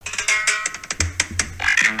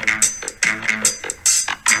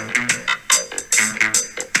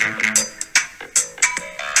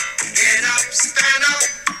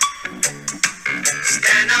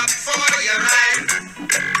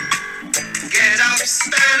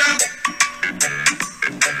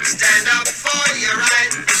Stand up for your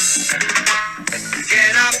right.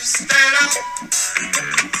 Get up, stand up.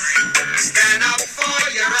 Stand up for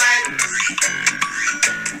your right.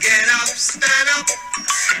 Get up, stand up.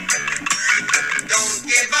 Don't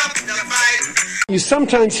give up the fight. You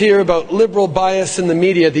sometimes hear about liberal bias in the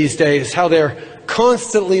media these days, how they're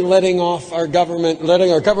constantly letting our government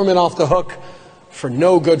off the hook for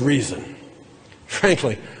no good reason.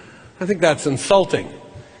 Frankly, I think that's insulting.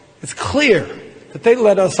 It's clear that they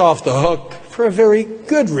let us off the hook for a very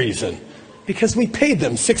good reason, because we paid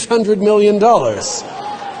them $600 million.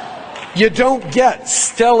 You don't get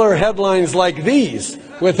stellar headlines like these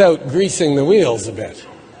without greasing the wheels a bit.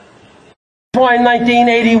 That's why in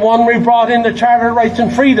 1981 we brought in the Charter of Rights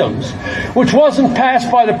and Freedoms, which wasn't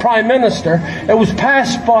passed by the Prime Minister, it was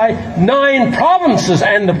passed by 9 provinces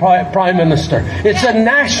and the Prime Minister. It's a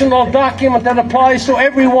national document that applies to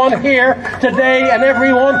everyone here today and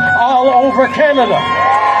everyone all over Canada.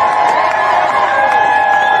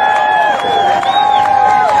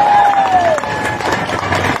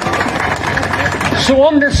 So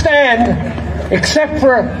understand, except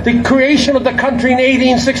for the creation of the country in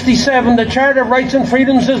 1867, the Charter of Rights and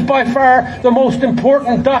Freedoms is by far the most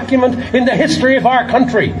important document in the history of our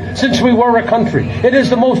country, since we were a country. It is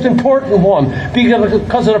the most important one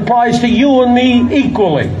because it applies to you and me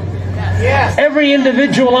equally. Yes. Every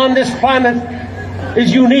individual on this planet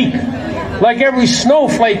is unique. Like every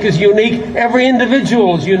snowflake is unique, every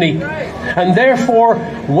individual is unique. And therefore,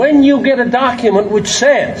 when you get a document which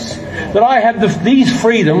says that I have these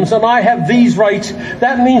freedoms and I have these rights,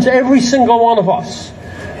 that means every single one of us,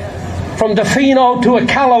 from Defino to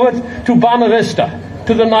Iqaluit to Bonavista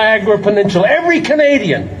to the Niagara Peninsula, every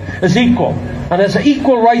Canadian is equal and has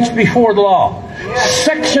equal rights before the law.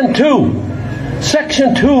 Section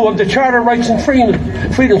 2 of the Charter of Rights and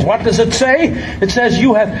Freedoms, what does it say? It says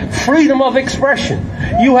you have freedom of expression,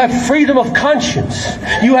 you have freedom of conscience,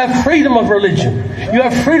 you have freedom of religion, you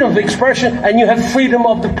have freedom of expression, and you have freedom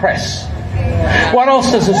of the press. What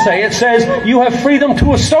else does it say? It says you have freedom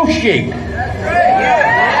to associate.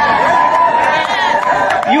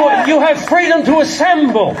 You have freedom to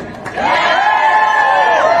assemble.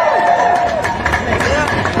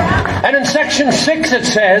 And in Section 6 it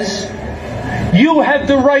says, you have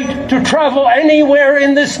the right to travel anywhere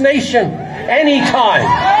in this nation, anytime.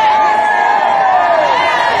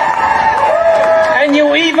 And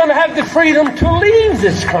you even have the freedom to leave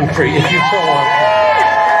this country if you so want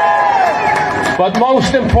to. But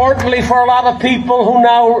most importantly for a lot of people who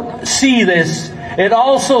now see this, it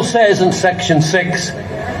also says in Section 6,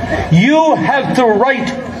 you have the right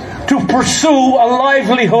to pursue a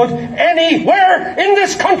livelihood anywhere in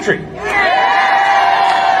this country.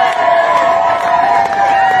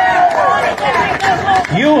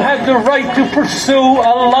 You have the right to pursue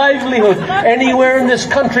a livelihood anywhere in this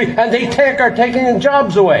country, and they are taking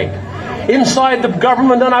jobs away, inside the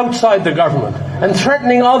government and outside the government, and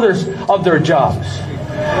threatening others of their jobs.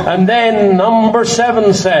 And then number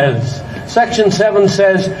 7 says, Section 7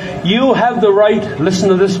 says, you have the right, listen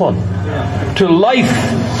to this one, to life,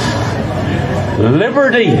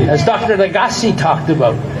 liberty, as Dr. Agassi talked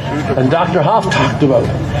about, and Dr. Hoff talked about.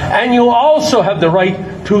 And you also have the right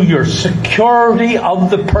to your security of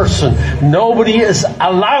the person. Nobody is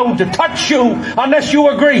allowed to touch you unless you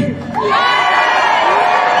agree.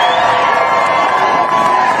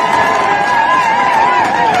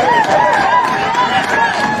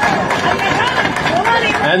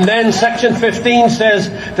 And then Section 15 says,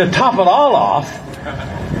 to top it all off,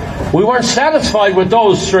 we weren't satisfied with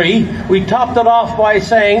those 3. We topped it off by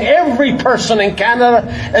saying every person in Canada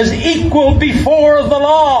is equal before the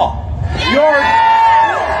law. You're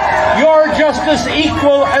just as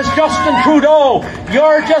equal as Justin Trudeau.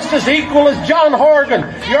 You're just as equal as John Horgan.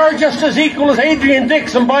 You're just as equal as Adrian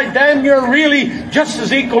Dix. And by damn, you're really just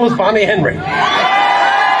as equal as Bonnie Henry.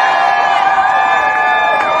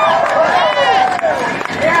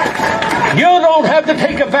 You don't have to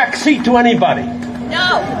take a back seat to anybody.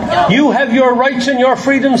 No. You have your rights and your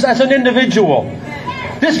freedoms as an individual.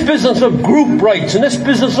 This business of group rights and this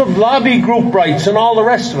business of lobby group rights and all the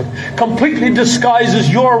rest of it completely disguises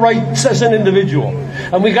your rights as an individual.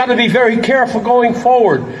 And we've got to be very careful going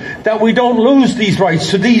forward that we don't lose these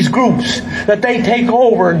rights to these groups, that they take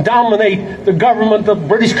over and dominate the government of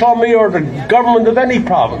British Columbia or the government of any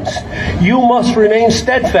province. You must remain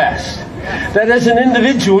steadfast that as an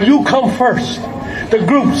individual you come first. The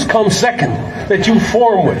groups come second that you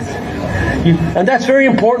form with. And that's very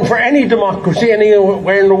important for any democracy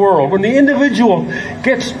anywhere in the world. When the individual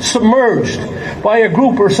gets submerged by a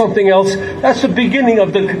group or something else, that's the beginning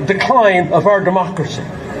of the decline of our democracy.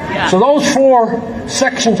 So those 4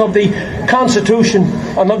 sections of the Constitution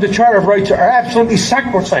and of the Charter of Rights are absolutely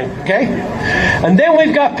sacrosanct, okay? And then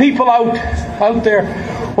we've got people out there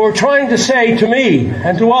who are trying to say to me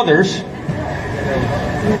and to others,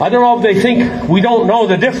 I don't know if they think we don't know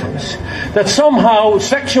the difference, that somehow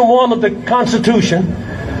Section 1 of the Constitution,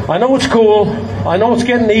 I know it's cool, I know it's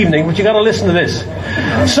getting evening, but you got to listen to this.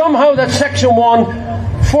 Somehow that Section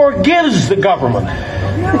 1 forgives the government.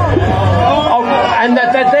 And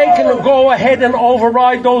that they can go ahead and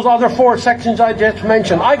override those other 4 sections I just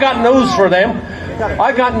mentioned. I got news for them.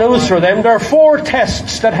 There are 4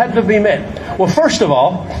 tests that had to be met. Well, first of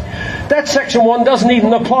all, that Section 1 doesn't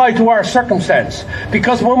even apply to our circumstance.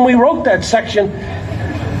 Because when we wrote that section,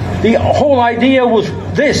 the whole idea was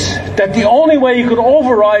this, that the only way you could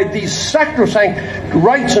override these sacrosanct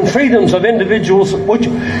rights and freedoms of individuals, which,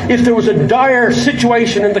 if there was a dire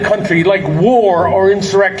situation in the country, like war or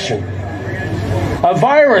insurrection, a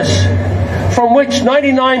virus from which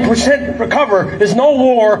 99% recover, is no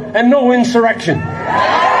war and no insurrection.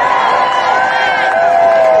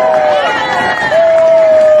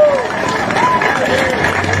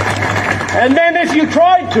 And then if you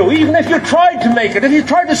tried to, even if you tried to make it, if you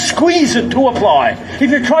tried to squeeze it to apply, if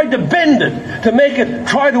you tried to bend it to make it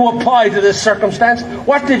try to apply to this circumstance,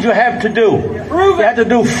 what did you have to do? You had to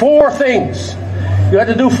do 4 things.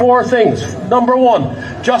 Number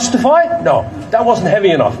 1, justify? No, that wasn't heavy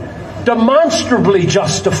enough. Demonstrably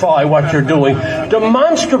justify what you're doing.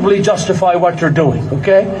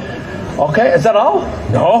 Okay? Okay, is that all?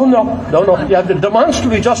 No. You have to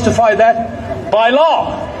demonstrably justify that by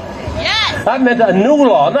law. Yes. That meant a new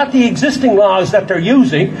law, not the existing laws that they're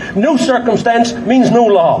using. New circumstance means new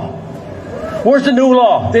law. Where's the new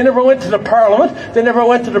law? They never went to the Parliament. They never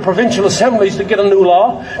went to the provincial assemblies to get a new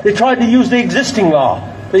law. They tried to use the existing law.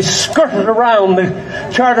 They skirted around the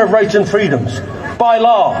Charter of Rights and Freedoms by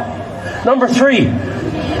law. Number 3,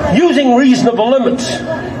 using reasonable limits.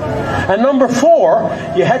 And number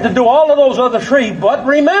 4, you had to do all of those other 3, but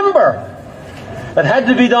remember, it had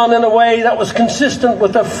to be done in a way that was consistent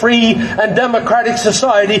with a free and democratic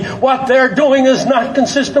society. What they're doing is not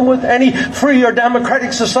consistent with any free or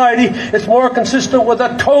democratic society. It's more consistent with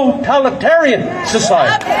a totalitarian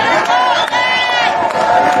society.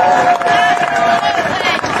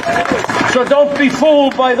 So don't be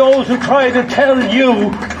fooled by those who try to tell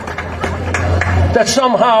you that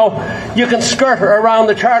somehow you can skirt around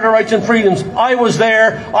the Charter of Rights and Freedoms. I was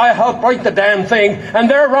there, I helped write the damn thing, and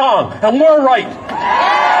they're wrong, and we're right.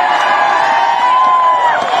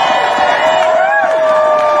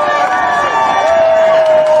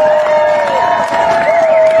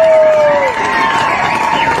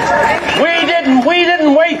 We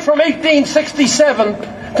didn't wait from 1867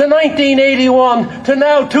 to 1981 to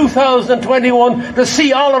now 2021 to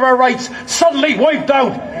see all of our rights suddenly wiped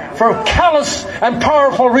out for callous and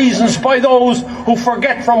powerful reasons by those who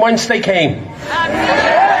forget from whence they came.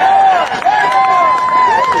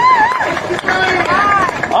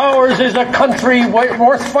 Ours is a country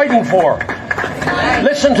worth fighting for.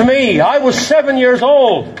 Listen to me, I was 7 years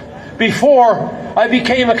old before I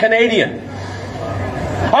became a Canadian.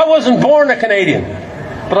 I wasn't born a Canadian,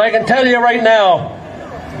 but I can tell you right now,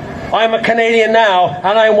 I'm a Canadian now,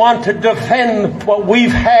 and I want to defend what we've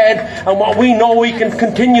had and what we know we can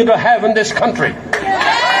continue to have in this country.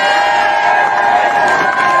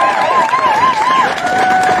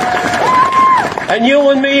 And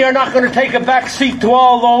you and me are not going to take a back seat to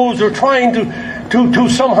all those who are trying to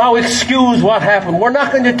somehow excuse what happened. We're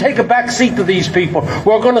not going to take a back seat to these people.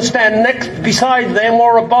 We're going to stand next beside them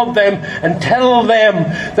or above them and tell them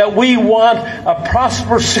that we want a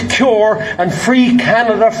prosperous, secure and free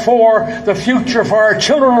Canada for the future, for our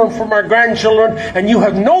children and from our grandchildren, and you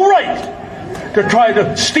have no right to try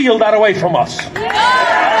to steal that away from us.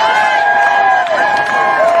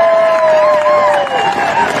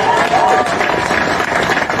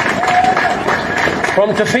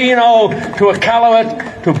 From Tofino to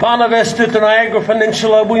Iqaluit to Bonavista to Niagara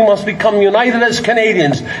Peninsula, we must become united as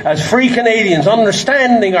Canadians, as free Canadians,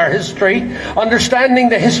 understanding our history, understanding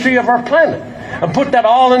the history of our planet, and put that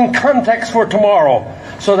all in context for tomorrow,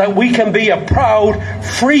 so that we can be a proud,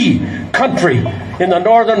 free country in the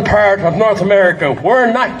northern part of North America.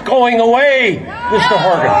 We're not going away, Mr.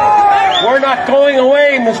 Horgan. We're not going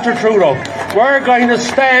away, Mr. Trudeau. We're going to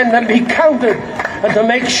stand and be counted, and to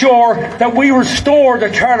make sure that we restore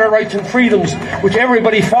the Charter of Rights and Freedoms, which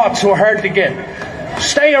everybody fought so hard to get.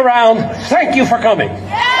 Stay around. Thank you for coming.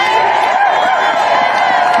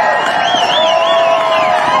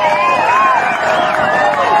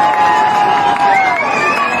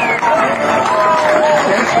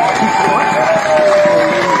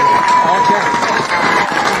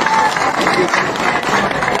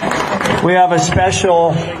 We have a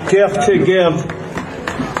special gift to give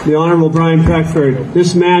the Honourable Brian Peckford.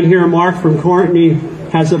 This man here, Mark from Courtney,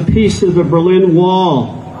 has a piece of the Berlin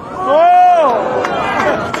Wall.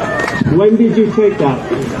 When did you take that?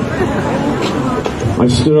 I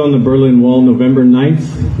stood on the Berlin Wall November 9th,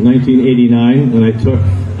 1989, and I took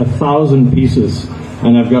 1,000 pieces.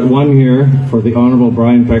 And I've got one here for the Honourable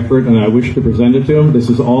Brian Peckford, and I wish to present it to him.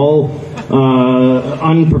 This is all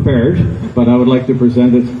unprepared, but I would like to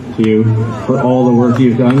present it to you for all the work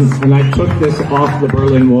you've done. And I took this off the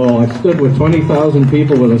Berlin Wall. I stood with 20,000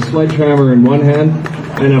 people with a sledgehammer in one hand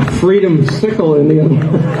and a freedom sickle in the other.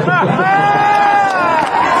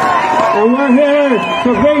 And we're here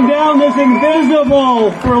to bring down this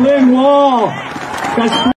invisible Berlin Wall.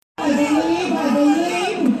 That's I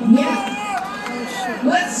believe, yeah.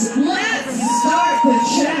 Let's start the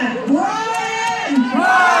chant. Brian!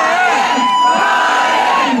 Brian!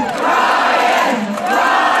 Brian! Brian!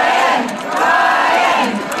 Brian!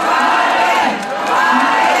 Brian!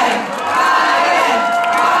 Brian!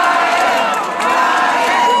 Brian!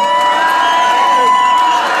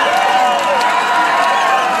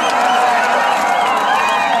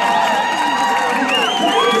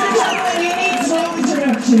 Ladies and gentlemen, he needs no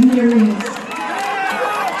introduction. Here he is.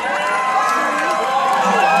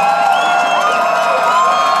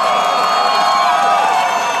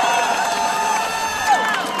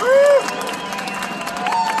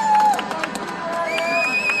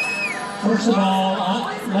 First of all,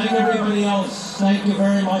 like everybody else, thank you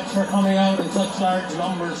very much for coming out in such large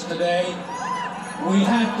numbers today. We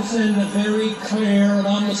have to send a very clear and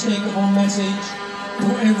unmistakable message to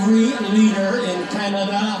every leader in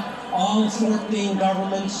Canada, all 14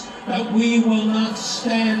 governments, that we will not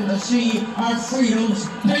stand to see our freedoms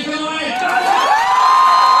taken away.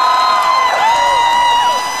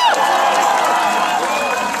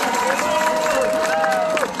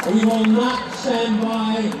 We will not stand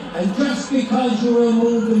by, and just because you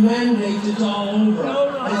remove the mandates, it's all over.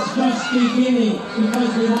 It's just beginning,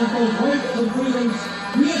 because we want those rights and freedoms.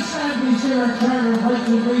 We establish here a Charter of Rights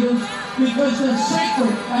and Freedoms because they're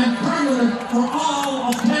sacred and permanent for all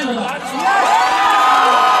of Canada.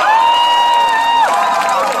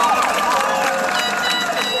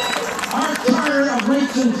 Our Charter of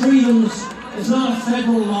Rights and Freedoms is not a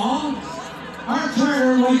federal law. Our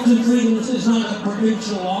Charter of Rights and Freedoms is not a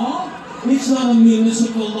provincial law. It's not a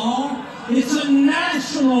municipal law. It's a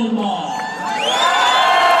national law.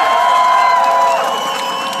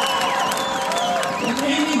 If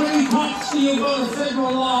anybody talks to you about a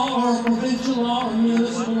federal law or a provincial law or a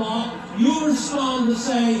municipal law, you respond to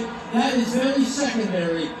say, that is very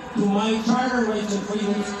secondary to my Charter of Rights and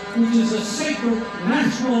Freedoms, which is a sacred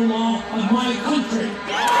national law of my country.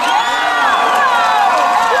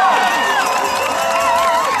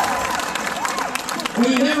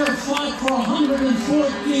 We never fought for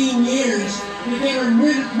 114 years to get a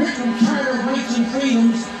written Charter of Rights and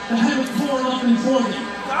Freedoms to have it torn up in 40.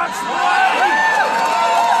 That's right!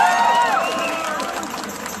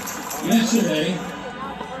 Yesterday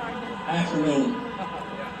afternoon,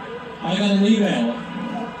 I got an email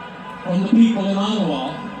from the people in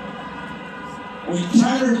Ottawa. We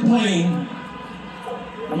chartered a plane,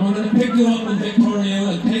 and we're going to pick you up in Victoria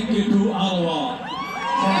and take you to Ottawa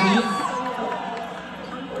for the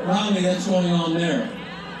rally that's going on there.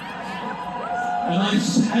 And I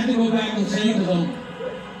had to go back and say to them,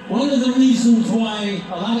 one of the reasons why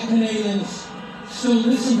a lot of Canadians still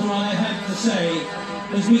listen to what I have to say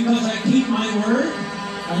is because I keep my word,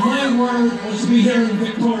 and my word was to be here in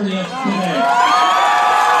Victoria today.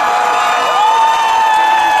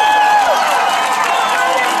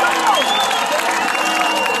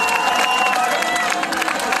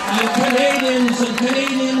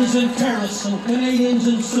 Canadians in Paris, and Canadians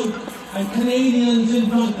in Souk, and Canadians in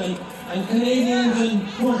Duncan, and Canadians in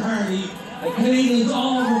Port Hardy, and Canadians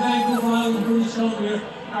all over Vancouver Island, British Columbia,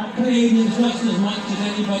 are Canadians just as much as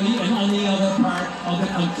anybody in any other part of the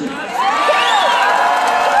country.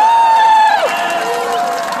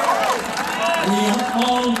 We are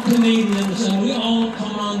all Canadians, and we all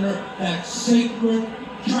come under that sacred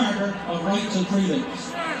Charter of Rights and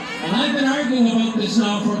Freedoms. And I've been arguing about this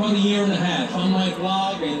now for about a year and a half, on my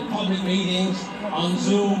blog, in public meetings, on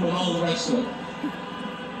Zoom, and all the rest of it.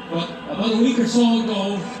 But about a week or so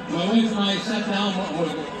ago, my wife and I sat down,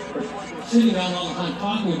 we're sitting down all the time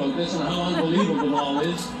talking about this and how unbelievable it all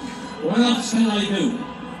is. What else can I do?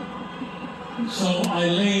 And so I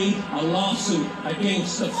laid a lawsuit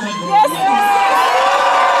against the federal government.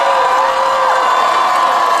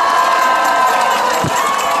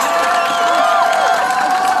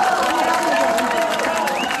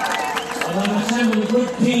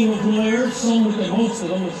 Team of of lawyers, most of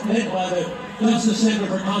them was led by the Justice Center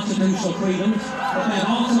for Constitutional Freedoms, but they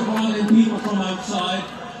also brought in people from outside.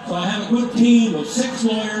 So I have a good team of 6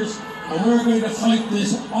 lawyers, and we're going to fight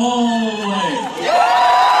this all the way.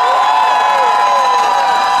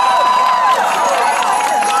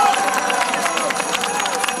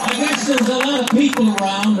 There's a lot of people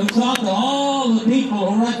around who thought that all the people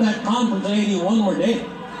who were at that conference in 81 were dead.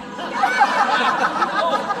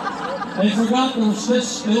 They forgot there was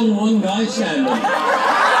still one guy standing.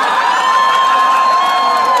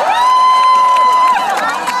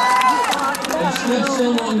 There's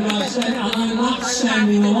still one guy standing, and I'm not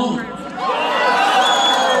standing alone.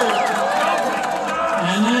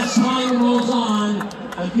 And as time goes on,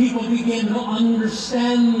 and people begin to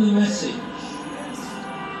understand the message,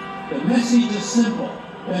 the message is simple,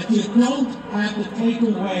 that you don't have to take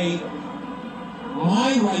away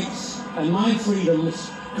my rights and my freedoms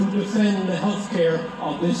to defend the health care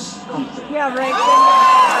of this country. Yeah, right.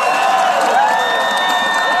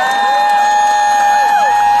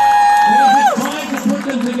 They had tried to put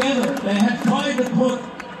them together. They had tried to put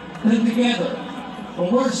them together.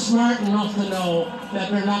 But we're smart enough to know that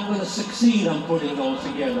they're not going to succeed on putting those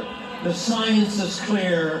together. The science is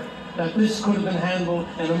clear that this could have been handled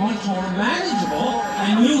in a much more manageable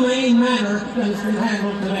and humane manner than it's been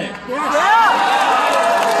handled today.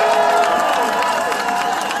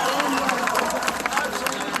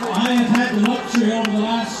 I have had the luxury over the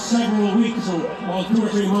last several weeks, well, 2 or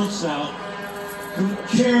 3 months now, to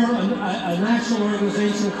chair a national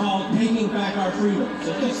organization called Taking Back Our Freedoms.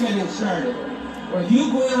 It's just getting started. But if you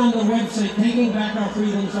go in on the website,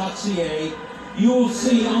 takingbackourfreedoms.ca, you will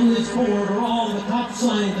see on this board are all the top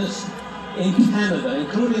scientists in Canada,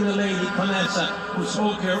 including the lady, Vanessa, who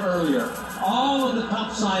spoke here earlier. All of the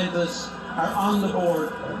top scientists are on the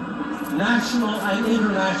board, national and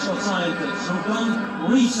international scientists who've done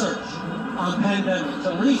research on pandemics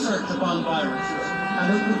and research upon viruses,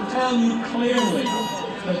 and who can tell you clearly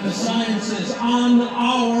that the science is on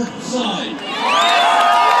our side.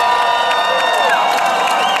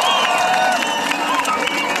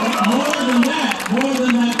 More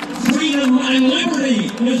than that, freedom and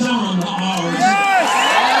liberty is on ours. Yes!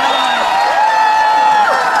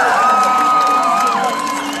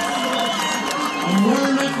 And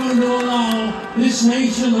we're not going to allow this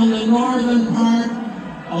nation on the northern part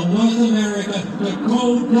of North America to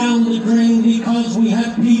go down the drain because we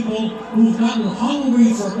have people who've gotten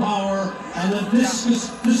hungry for power and have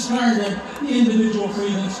discarded the individual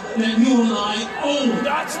freedoms that you and I own.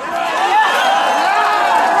 That's right!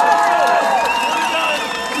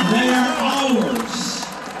 They are ours.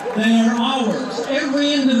 They are ours.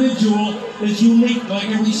 Every individual is unique like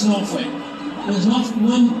every snowflake. There's none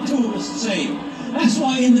two of us the same. That's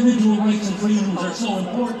why individual rights and freedoms are so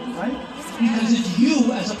important, right? Because it's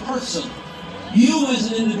you as a person. You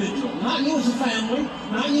as an individual. Not you as a family.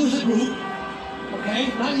 Not you as a group. Okay?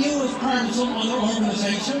 Not you as part of some other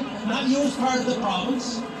organization. Not you as part of the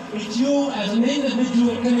province. It's you as an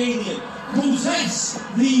individual Canadian. Possess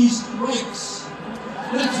these rights.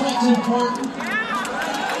 That's what's important.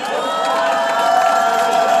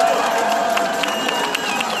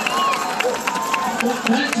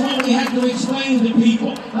 That's what we have to explain to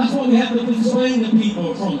people. That's what we have to explain to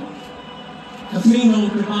people from Tofino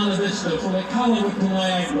to Bonavista, Vista, from Iqaluit to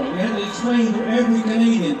Niagara. We have to explain to every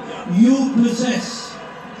Canadian, you possess,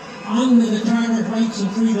 under the Charter of Rights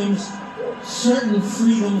and Freedoms, certain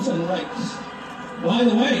freedoms and rights. By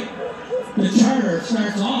the way, the Charter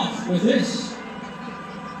starts off with this.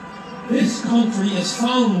 This country is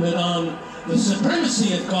founded on the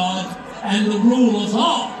supremacy of God and the rule of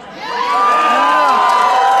law.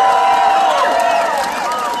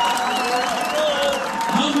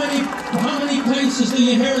 How many places do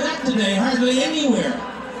you hear that today? Hardly anywhere.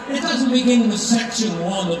 It doesn't begin with Section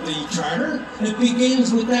 1 of the Charter. It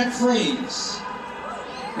begins with that phrase.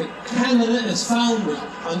 That Canada is founded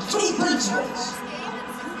on 2 principles.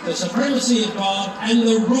 The supremacy of God and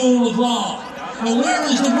the rule of law. And where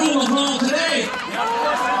is the rule of law today?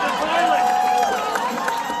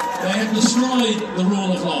 They have destroyed the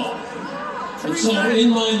rule of law. And so in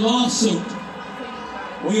my lawsuit,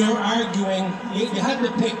 we are arguing, you have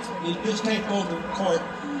to pick, you just can't go to court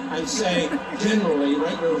and say, generally,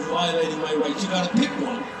 right, you're violating my rights. You got to pick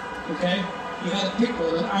one, okay? You got to pick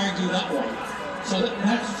one and argue that one. So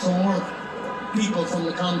that's some more people from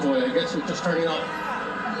the convoy, I guess, are just turning up.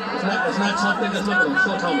 Isn't that something that's looking,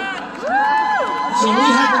 still coming? So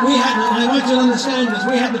we had, I want you to understand this,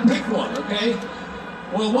 we had to pick one, okay?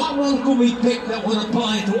 Well, what one could we pick that would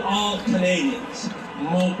apply to all Canadians?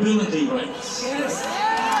 Mobility rights. Yes.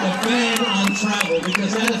 the ban on travel,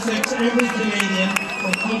 because that affects every Canadian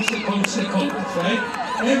from coast to coast to coast, right?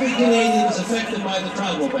 Every Canadian is affected by the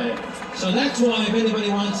travel ban. So that's why, if anybody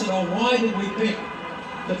wants to know why did we pick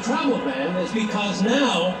the travel ban, is because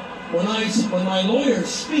now when my lawyers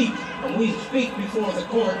speak, and we speak before the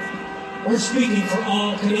court, we're speaking for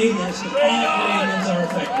all Canadians, because all Canadians are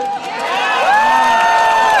affected.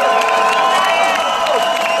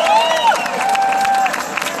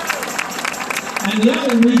 And the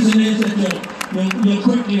other reason is that you'll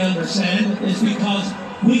quickly understand is because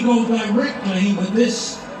we go directly with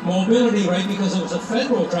this mobility right, because it was a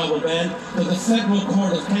federal travel ban, to the Federal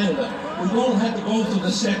Court of Canada. We don't have to go through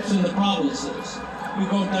the steps in the provinces. We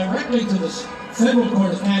go directly to the Federal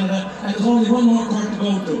Court of Canada, and there's only one more court to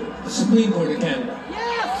go to, the Supreme Court of Canada.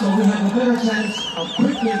 So we have a better chance of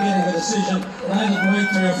quickly getting a decision rather than wait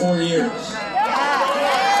 3 or 4 years.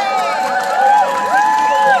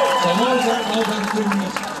 So those are the 2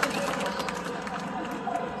 reasons.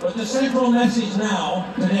 But the central message now,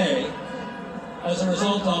 today, as a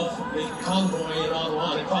result of the convoy in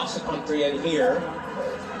Ottawa and across the country and here,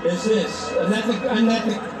 is this, and that the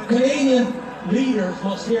Canadian leaders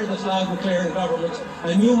must hear this loud and clear in governments,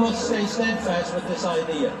 and you must stay steadfast with this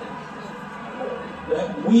idea,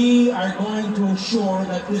 that we are going to ensure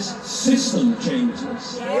that this system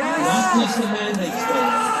changes, not just the mandates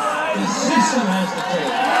change. The system has to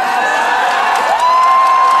change.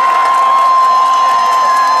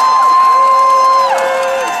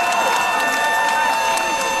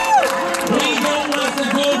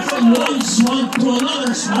 One swamp to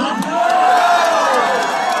another swamp.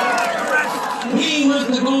 We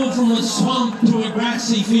want to go from a swamp to a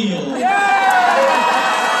grassy field. We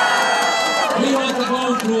want to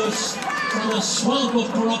go from a swamp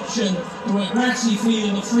of corruption to a grassy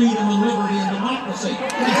field of freedom and liberty and democracy.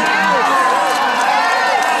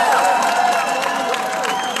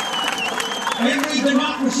 Every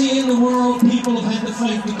democracy in the world, people have had to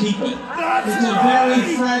fight to keep it. It's a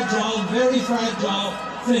very fragile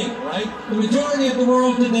thing, right? The majority of the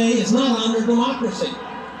world today is not under democracy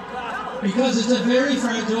because it's a very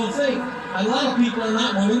fragile thing. A lot of people are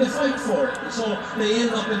not willing to fight for it, so they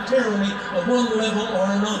end up in tyranny of one level or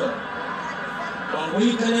another. But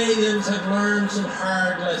we Canadians have learned some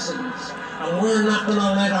hard lessons, and we're not going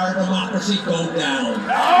to let our democracy go down.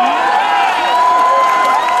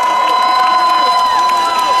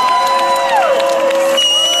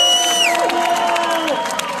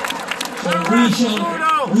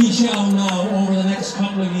 We shall now, over the next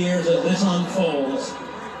couple of years as this unfolds,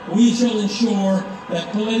 we shall ensure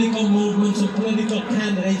that political movements and political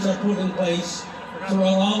candidates are put in place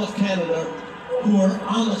throughout all of Canada who are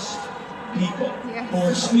honest people, who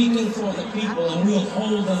are speaking for the people, and we'll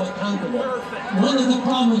hold them accountable. One of the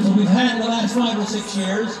problems that we've had in the last 5 or 6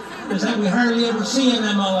 years is that we hardly ever see an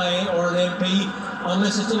MLA or an MP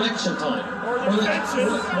unless it's election time.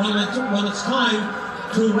 When it's time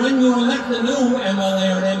when you elect a new MLA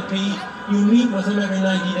or an MP, you meet with them every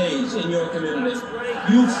 90 days in your community.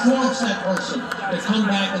 You force that person to come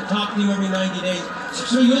back and talk to you every 90 days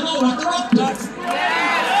so you know what they're up to.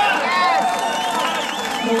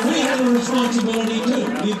 So we have a responsibility too.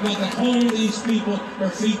 We've got to hold these people, their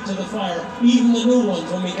feet to the fire, even the new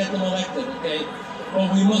ones when we get them elected, okay?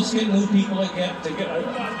 But we must get new people to get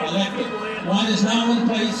elected. What is now in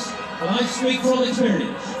place, and I speak from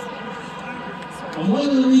experience, and one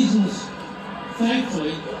of the reasons,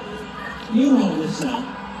 thankfully, you know this now.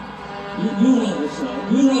 You know this now.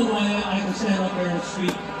 You know why I can stand up here and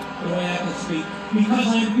speak the way I can speak. Because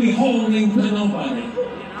I'm beholden to nobody.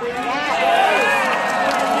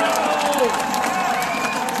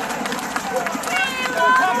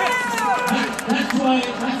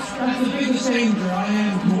 That's the biggest danger I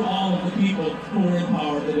am to all of the people who are in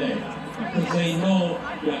power today. Because they know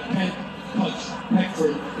you can't touch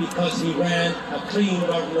Peckford because he ran a clean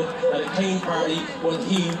government and a clean party when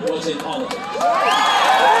he was in politics.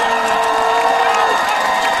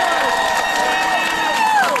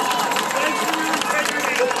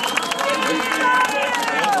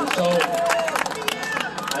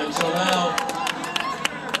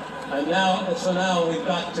 So now we've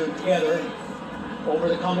got to together over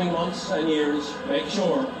the coming months and years make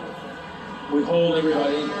sure we hold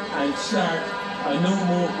everybody and start a new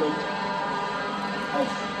movement of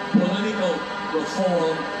political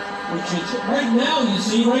reform, which is right now, you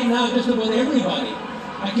see, just about everybody.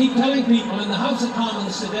 I keep telling people in the House of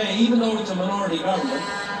Commons today, even though it's a minority government,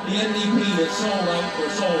 the NDP is sold out for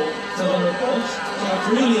sold to the Liberals, so it's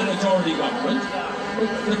really a majority government.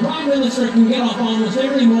 The Prime Minister can get up almost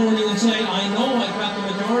every morning and say, I know I've got the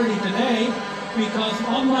majority today, because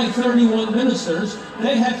of my 31 ministers,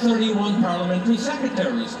 they have 31 parliamentary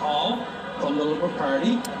secretaries, all from the Liberal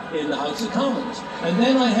Party in the House of Commons. And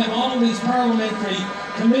then I have all these parliamentary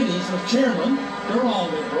committees with chairmen. They're all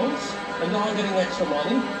Liberals, and they're all getting extra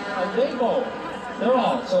money, and they go. They're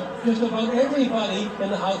all. So just about everybody in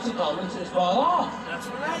the House of Commons is bought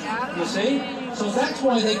off. You see? So that's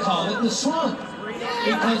why they call it the swamp.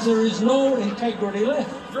 Because there is no integrity left.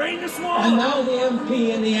 And now the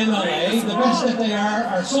MP and the MLA, the best that they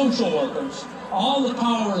are social workers. All the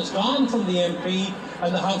power is gone from the MP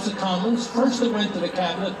and the House of Commons. First it went to the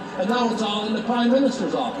Cabinet, and now it's all in the Prime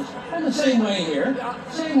Minister's office. And the same way here.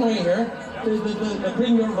 The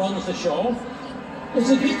Premier runs the show. It's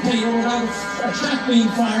a dictator without a shot being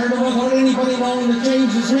fired or without anybody knowing to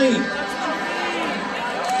change his name.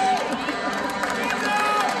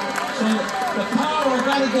 So the power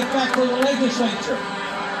got to get back to the legislature.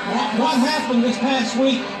 What happened this past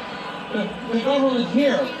week? The government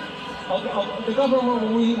here, the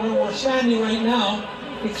government where we're standing right now,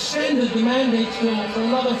 extended the mandate still for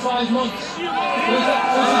another 5 months.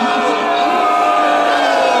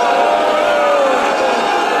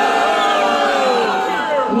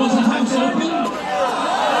 Was the House open?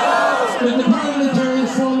 Did the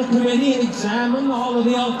parliamentarians form a committee and examine all of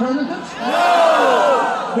the alternatives?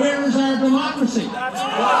 No! Where is our democracy?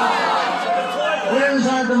 Where is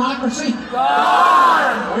our democracy?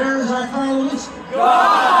 Gone! Where is our parliaments?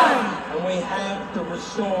 Gone! And we have to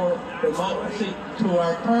restore democracy to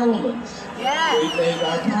our parliaments. Yes.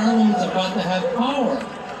 Our parliaments have got to have power.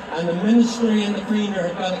 And the ministry and the premier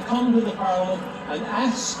have got to come to the parliament and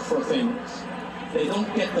ask for things. They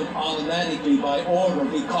don't get them automatically by order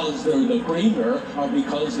because they're the premier or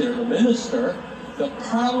because they're the minister. The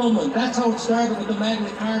parliament, that's how it started with the Magna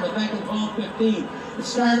Carta back in 1215. It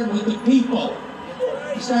started with the people.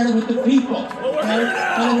 It started with the people.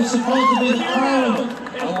 And it was supposed to be the parliament.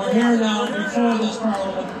 And we're here now before this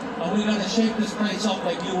parliament, and we've got to shake this place up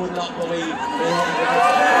like you would not believe.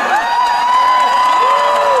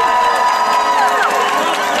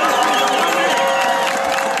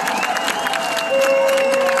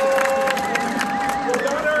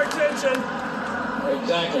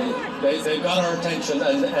 Exactly. They've got our attention,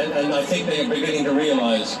 and I think they are beginning to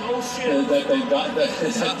realize that they've got that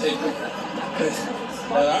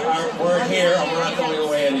we're here and we're not going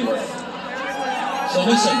away anywhere. So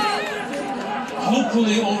listen,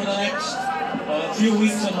 hopefully over the next few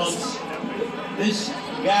weeks and months, this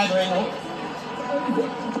gathering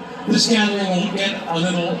will get a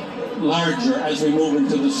little larger as we move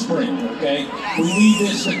into the spring, okay? We need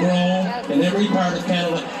this to grow in every part of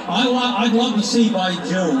Canada. I'd love to see by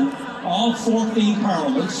June all 14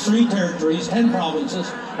 parliaments, 3 territories, 10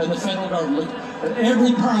 provinces, and the federal government, and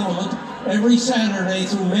every parliament, every Saturday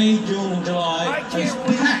through May, June, and July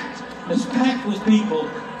is packed with people.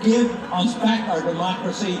 Give us back our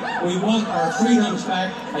democracy. We want our freedoms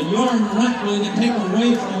back, and you're not going to take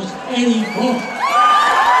away from us anymore.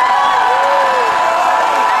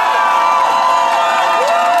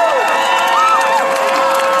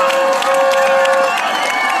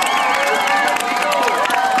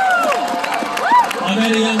 I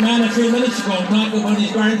met a young man a few minutes ago talking about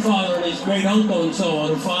his grandfather and his great uncle and so on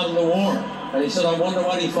who fought in the war. And he said, I wonder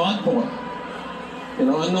what he fought for. You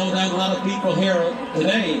know, I know that a lot of people here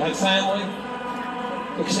today have family,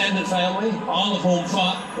 extended family, all of whom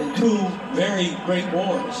fought in 2 very great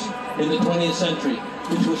wars in the 20th century,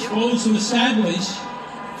 which was supposed to establish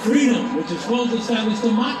freedom, which was supposed to establish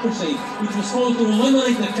democracy, which was supposed to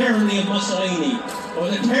eliminate the tyranny of Mussolini, or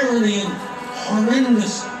the tyranny and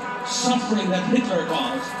horrendous suffering that Hitler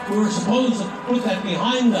caused. We were supposed to put that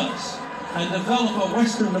behind us and develop a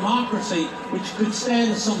Western democracy which could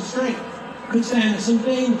stand some strength, could stand some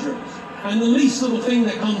dangers. And the least little thing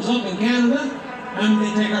that comes up in Canada, and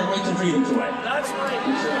they take our rights and freedoms away. That's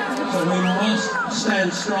right. So we must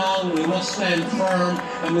stand strong, we must stand firm,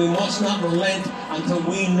 and we must not relent until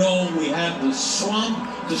we know we have the swamp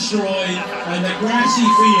destroyed and the grassy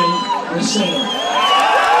field restored.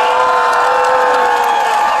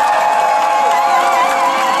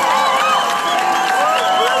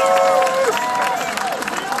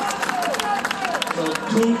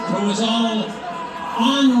 To us all,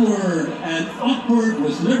 onward and upward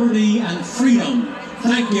with liberty and freedom.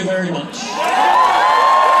 Thank you very much.